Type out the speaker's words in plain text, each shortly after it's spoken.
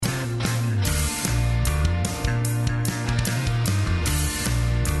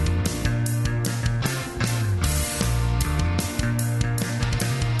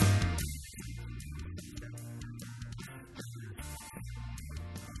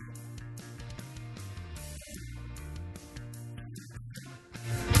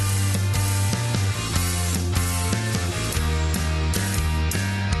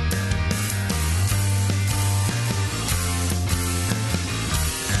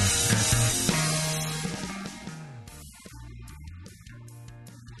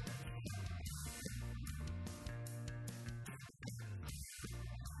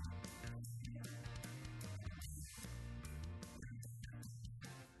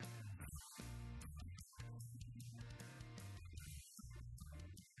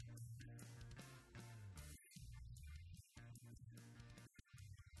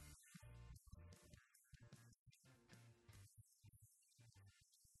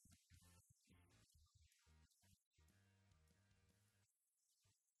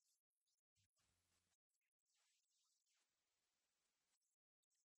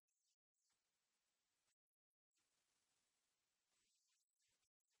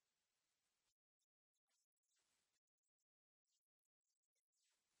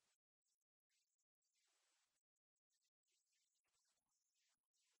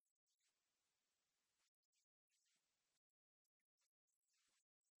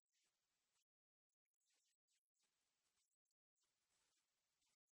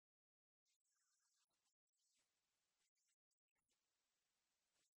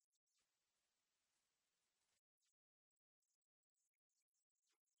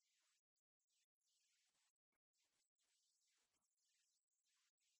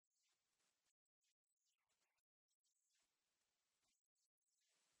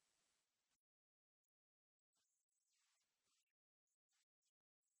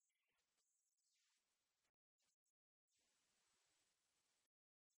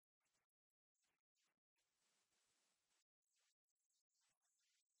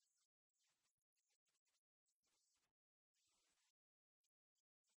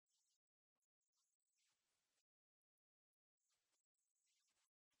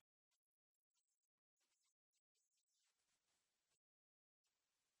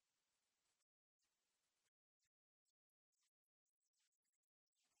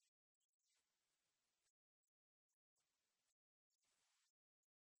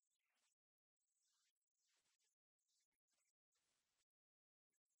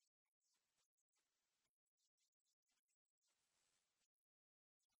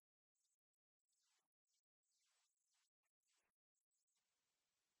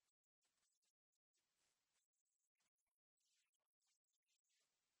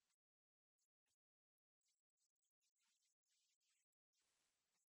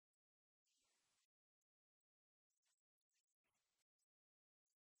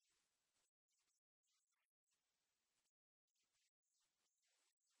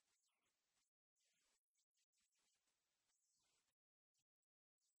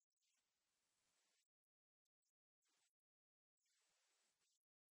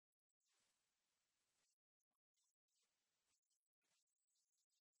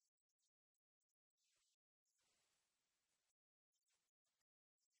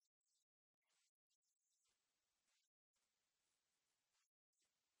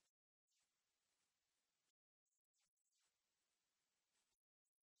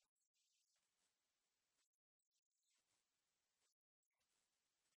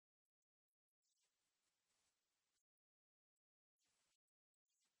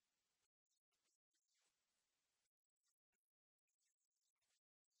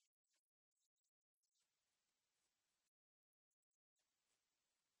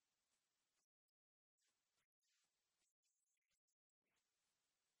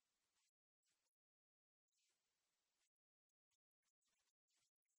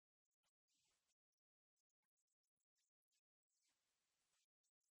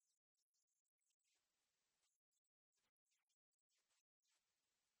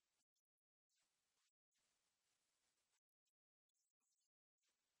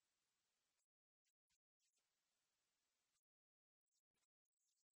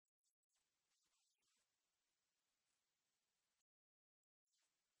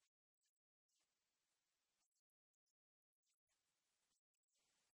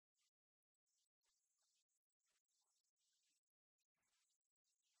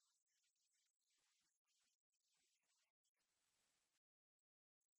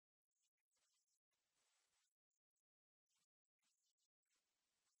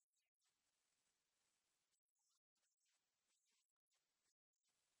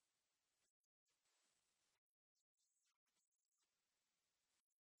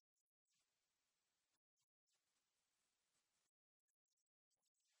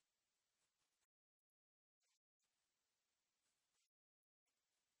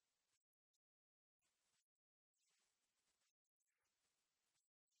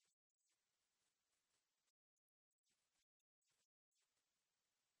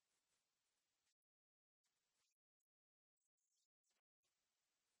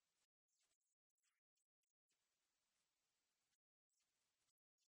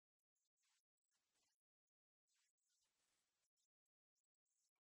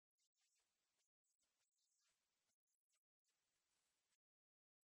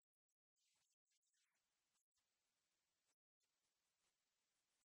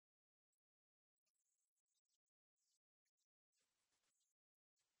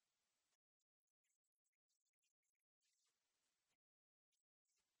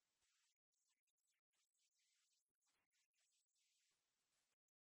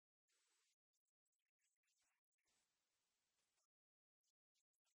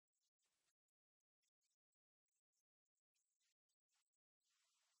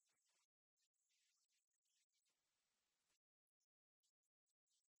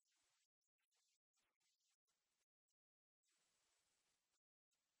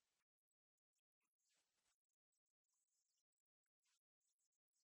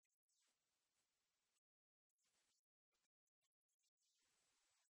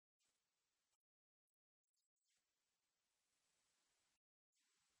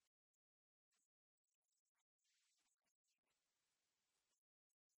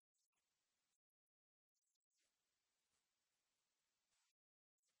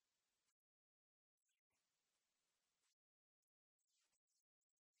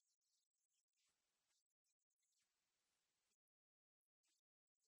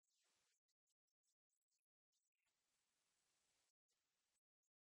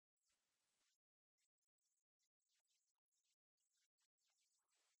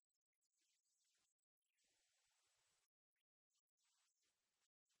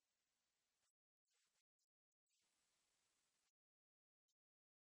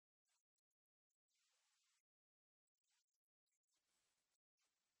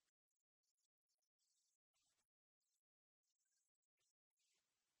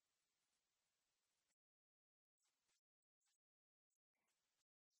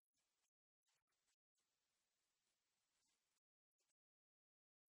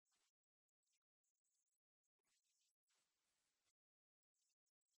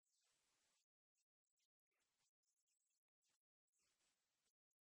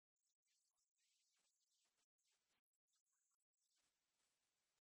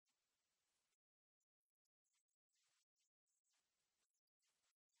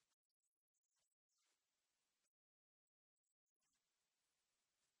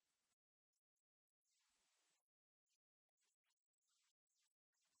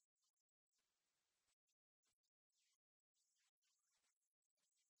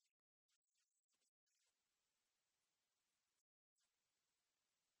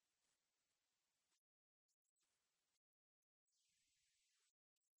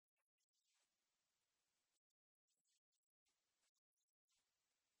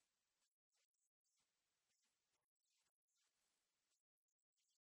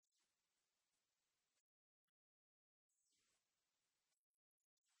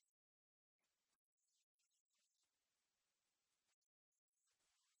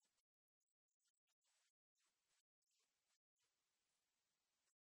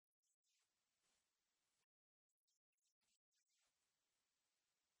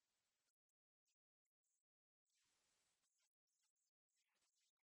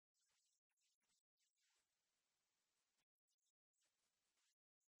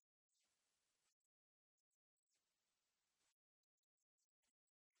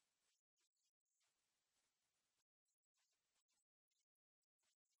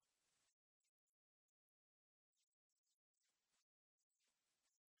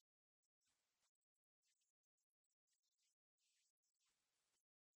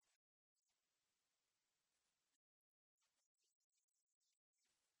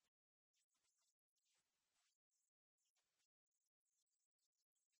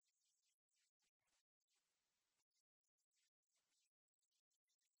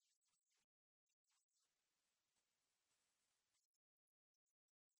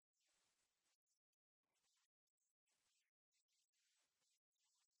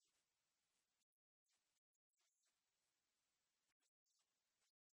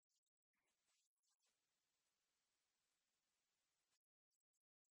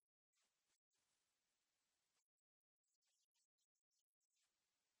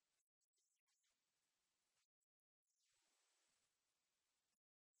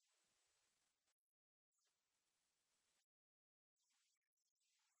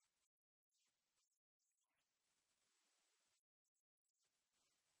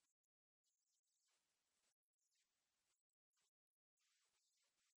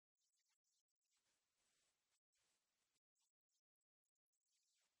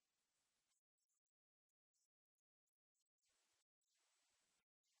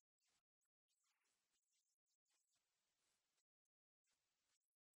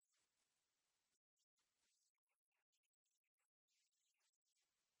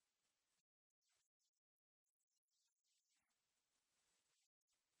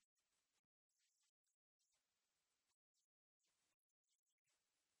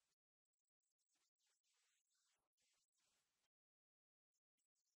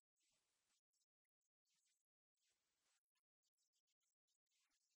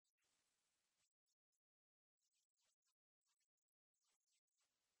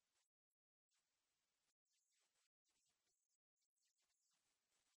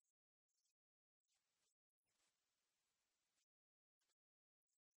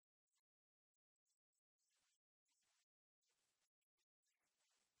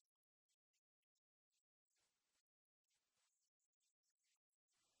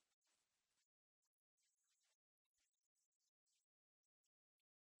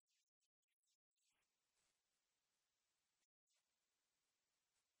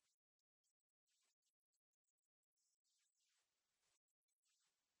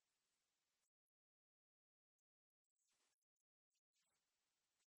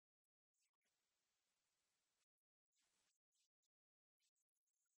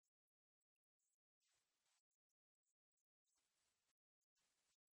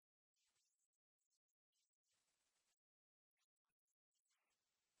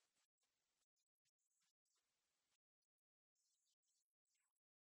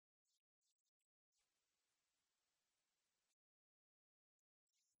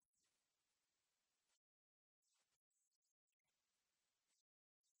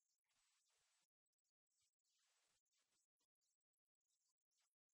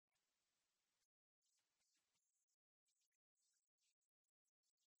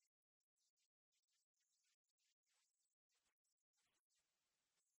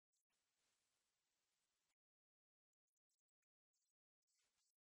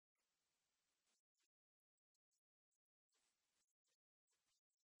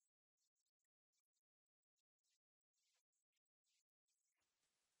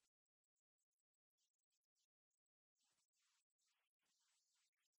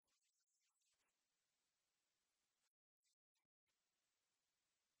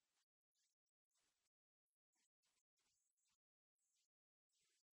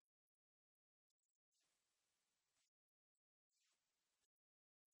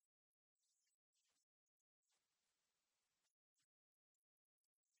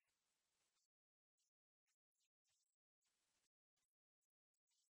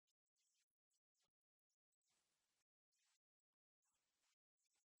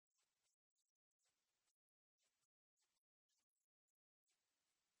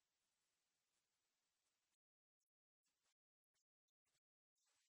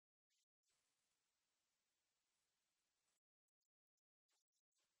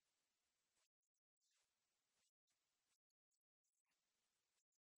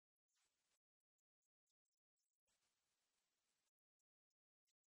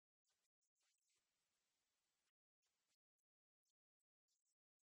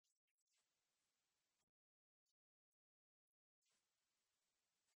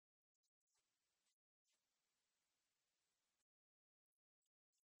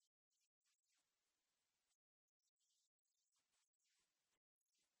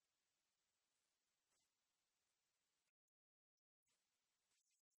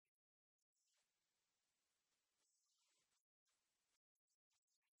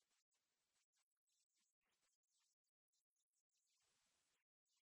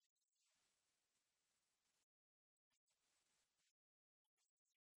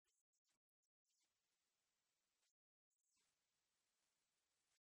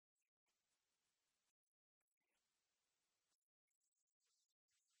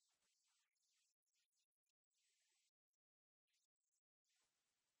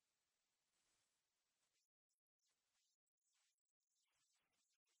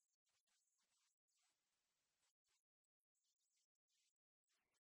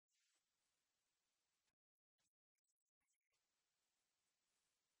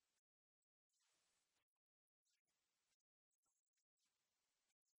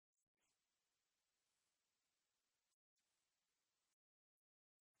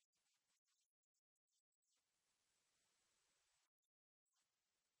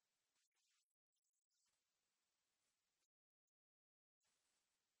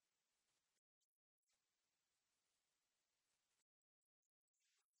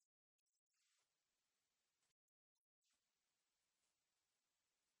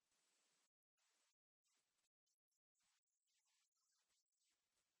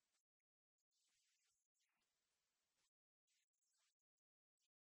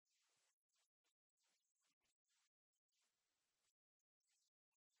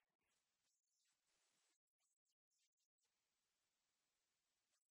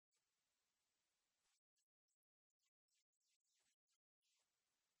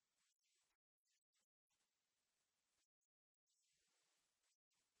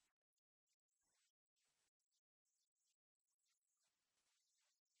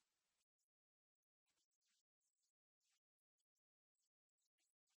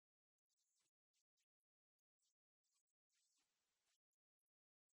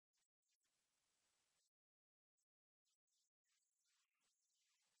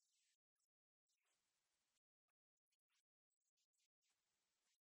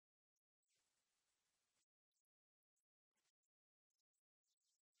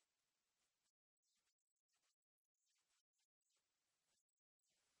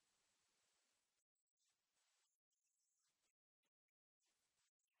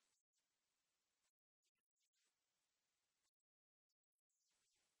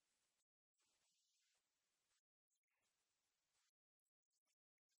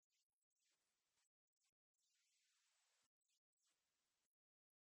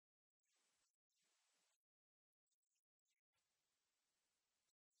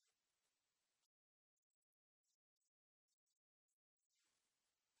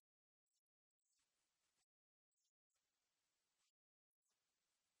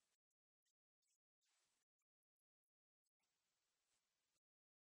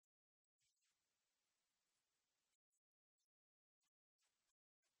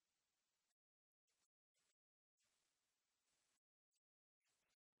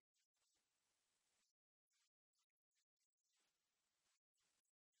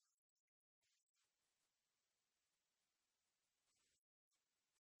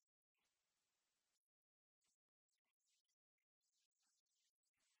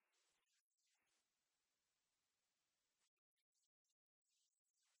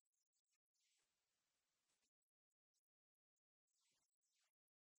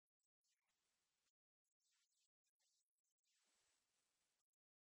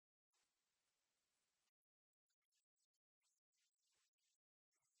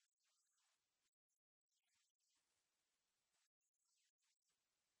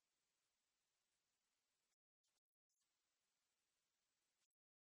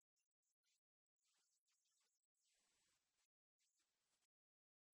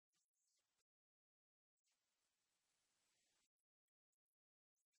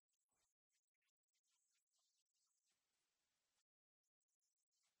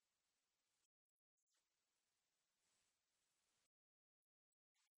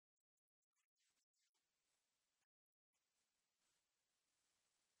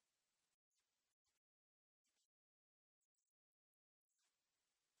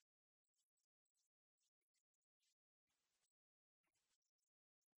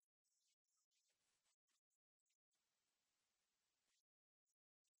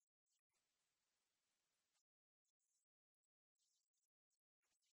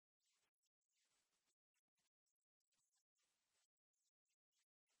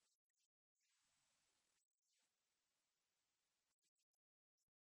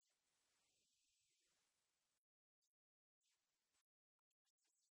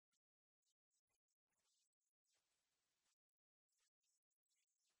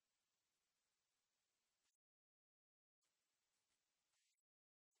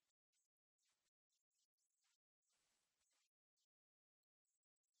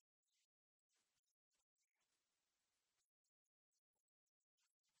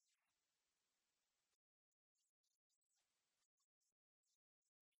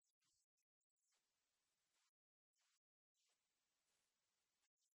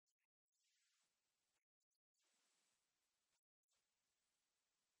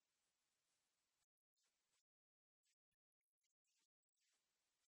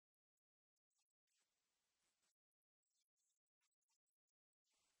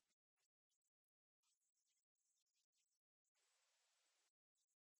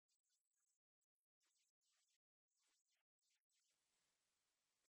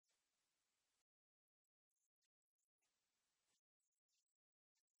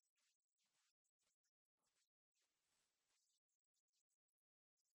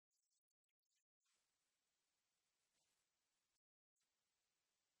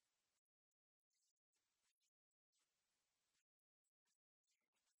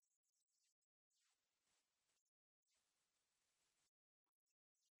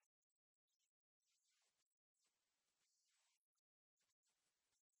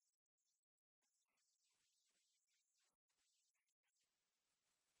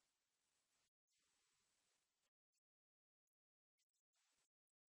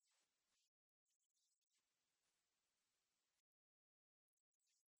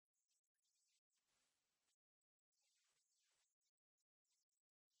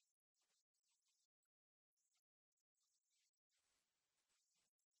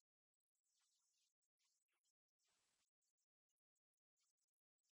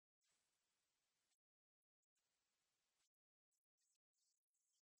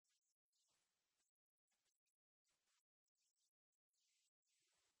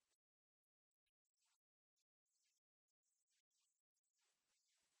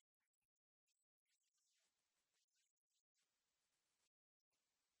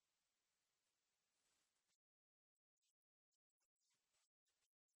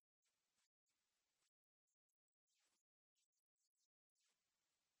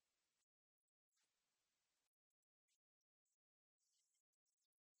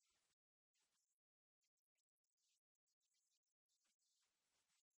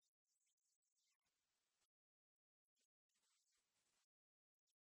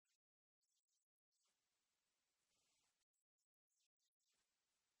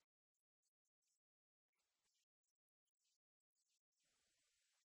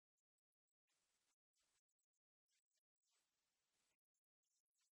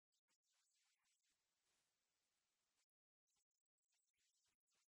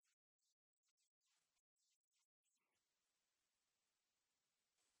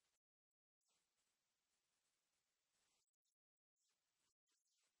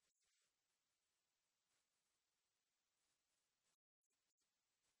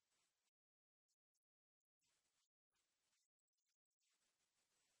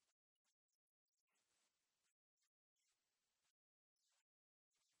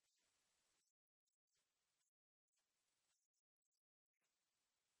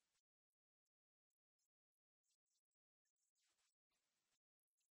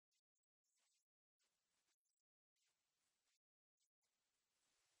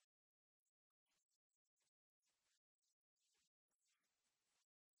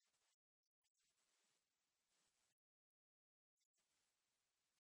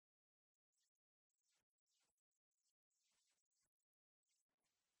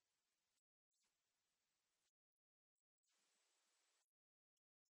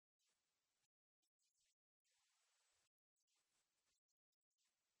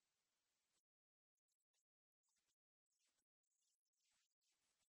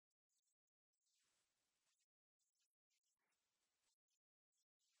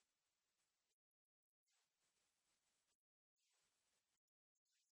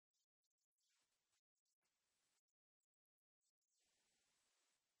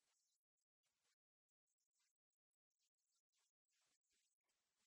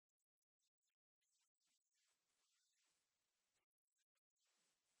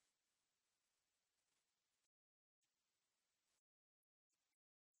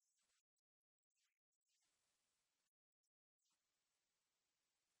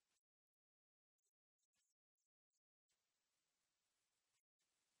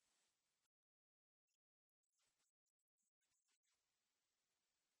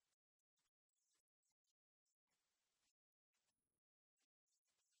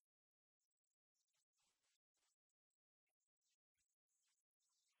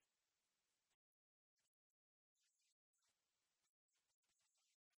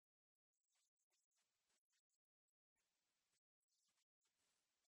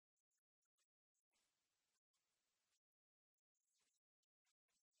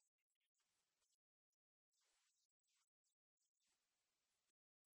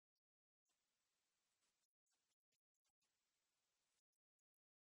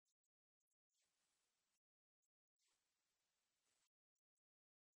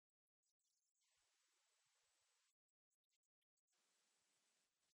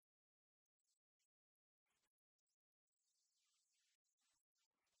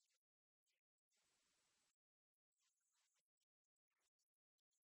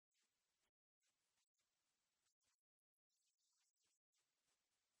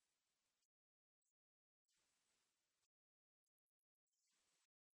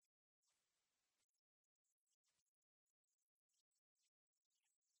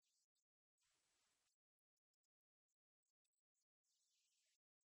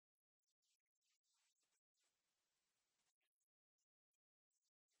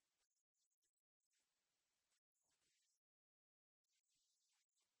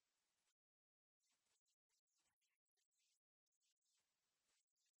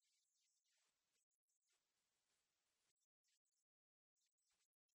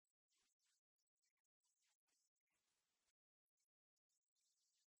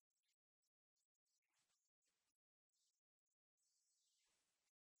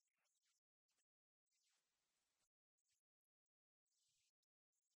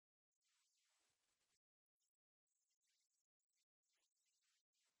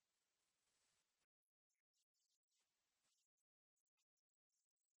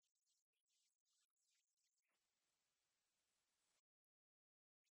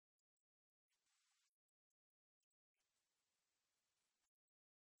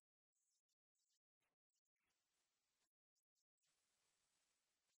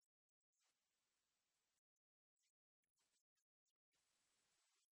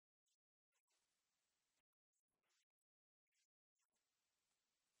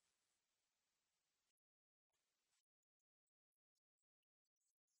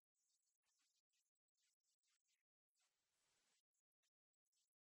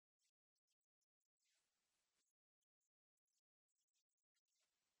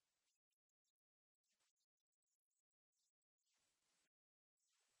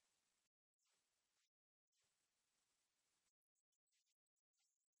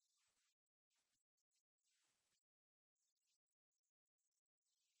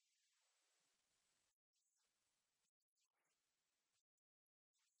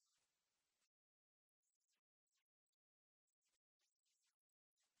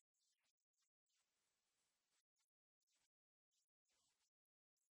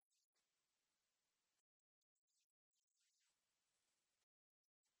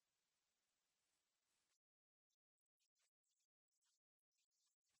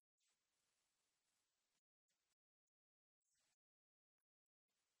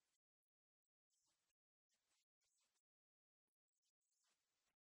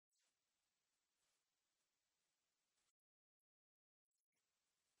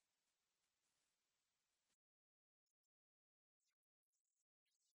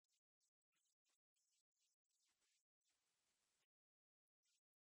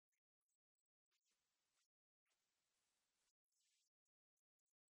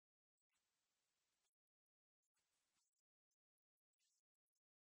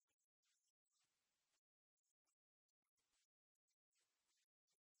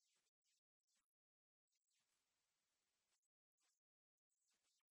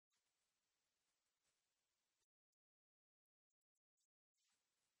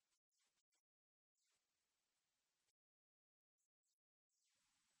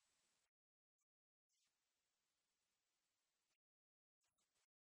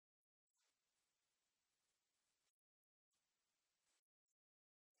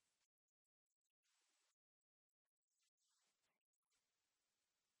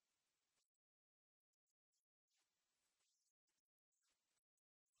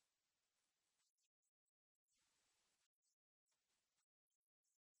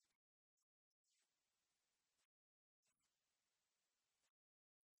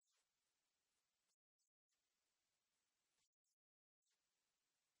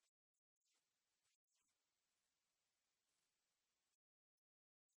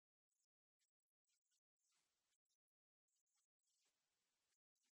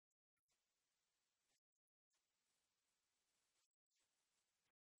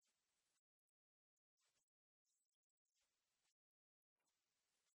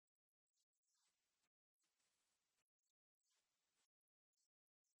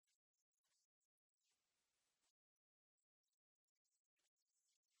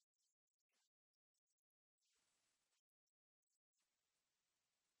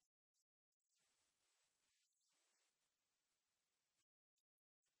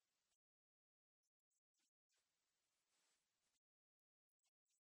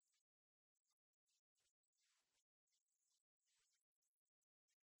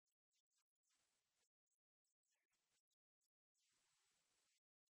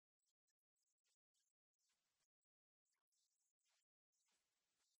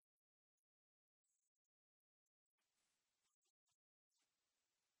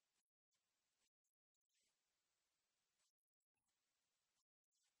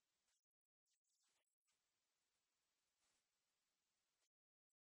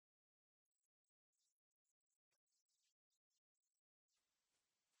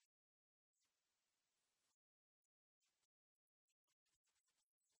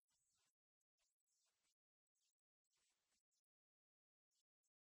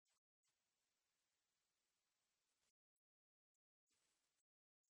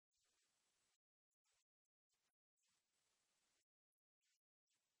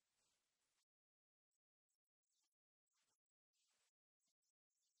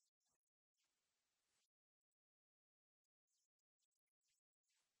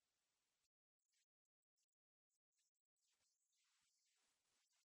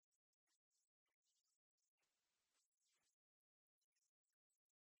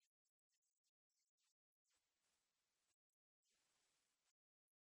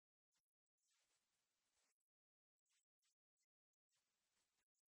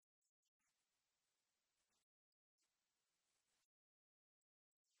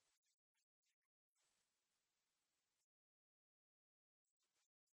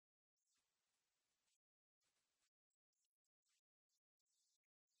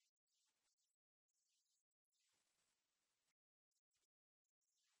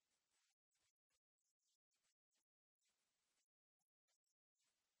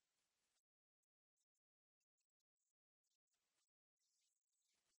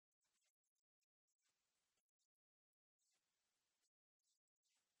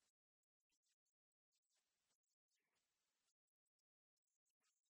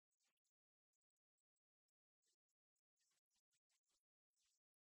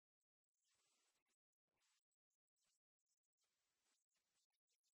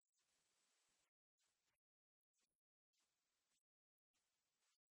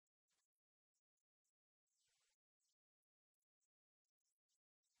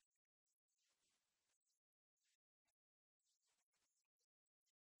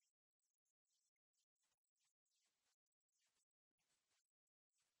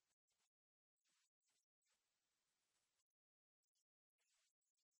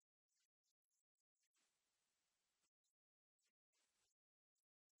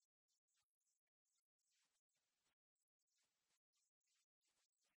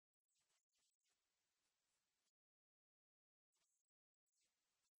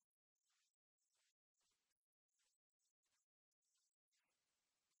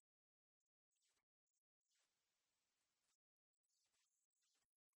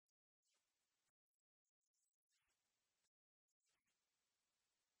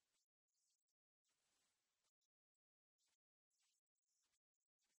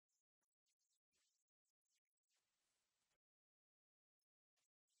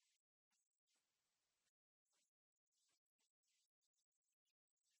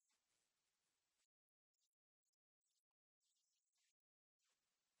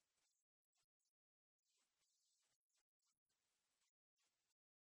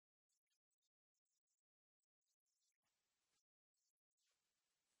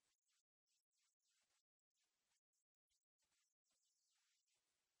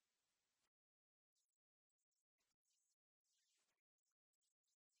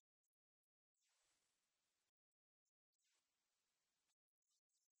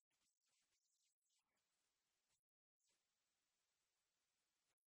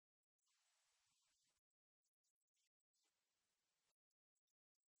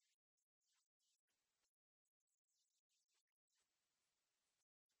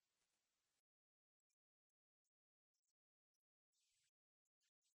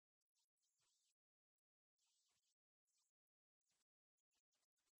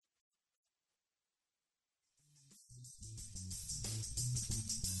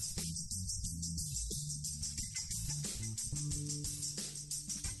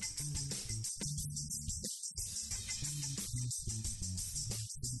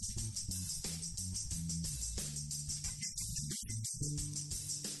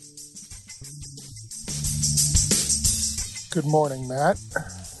Good morning, Matt.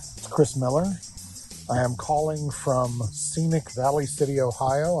 It's Chris Miller. I am calling from scenic Valley City,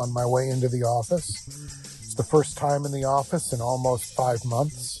 Ohio on my way into the office. It's the first time in the office in almost 5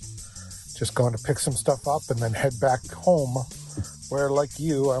 months. Just going to pick some stuff up and then head back home where, like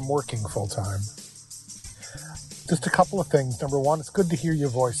you, I'm working full time. Just a couple of things. Number one, it's good to hear your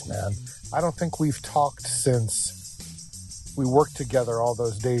voice, man. I don't think we've talked since we worked together all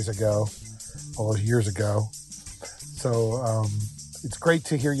those days ago, all those years ago. So it's great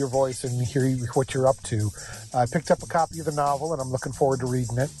to hear your voice and hear what you're up to. I picked up a copy of the novel, and I'm looking forward to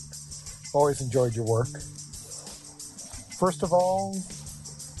reading it. Always enjoyed your work. First of all,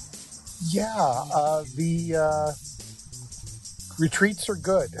 the retreats are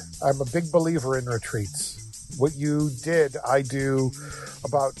good. I'm a big believer in retreats. What you did, I do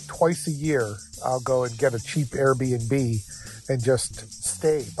about twice a year. I'll go and get a cheap Airbnb and just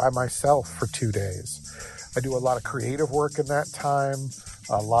stay by myself for 2 days. I do a lot of creative work in that time,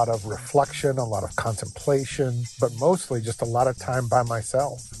 a lot of reflection, a lot of contemplation, but mostly just a lot of time by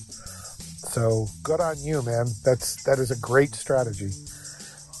myself. So good on you, man. That is a great strategy.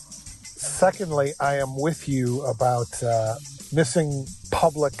 Secondly, I am with you about missing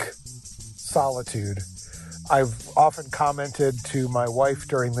public solitude. I've often commented to my wife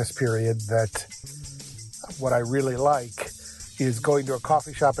during this period that what I really like is going to a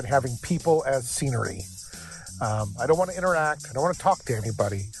coffee shop and having people as scenery. I don't want to interact. I don't want to talk to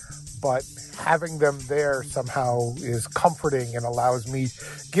anybody, but having them there somehow is comforting and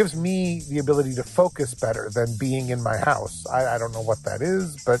gives me the ability to focus better than being in my house. I don't know what that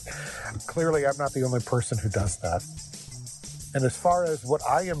is, but clearly I'm not the only person who does that. And as far as what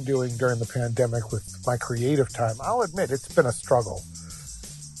I am doing during the pandemic with my creative time, I'll admit it's been a struggle.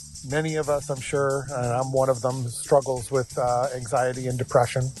 Many of us, I'm sure, and I'm one of them, struggles with anxiety and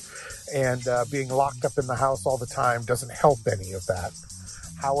depression. And being locked up in the house all the time doesn't help any of that.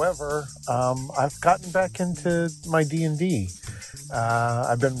 However, I've gotten back into my D&D.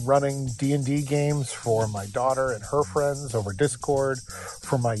 I've been running D&D games for my daughter and her friends over Discord,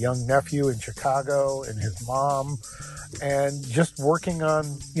 for my young nephew in Chicago and his mom, and just working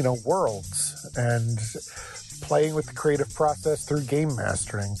on, worlds and playing with the creative process through game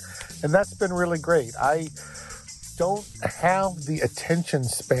mastering. And that's been really great. I don't have the attention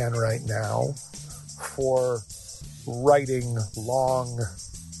span right now for writing long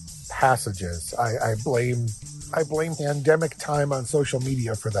passages. I blame pandemic time on social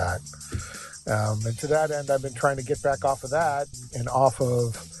media for that. And to that end, I've been trying to get back off of that and off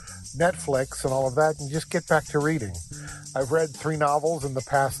of Netflix and all of that and just get back to reading. I've read 3 novels in the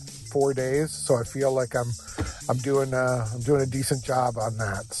past 4 days, so I feel like I'm doing a decent job on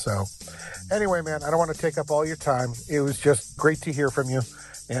that. So anyway, man, I don't want to take up all your time. It was just great to hear from you,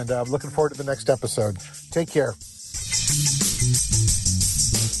 and I'm looking forward to the next episode. Take care.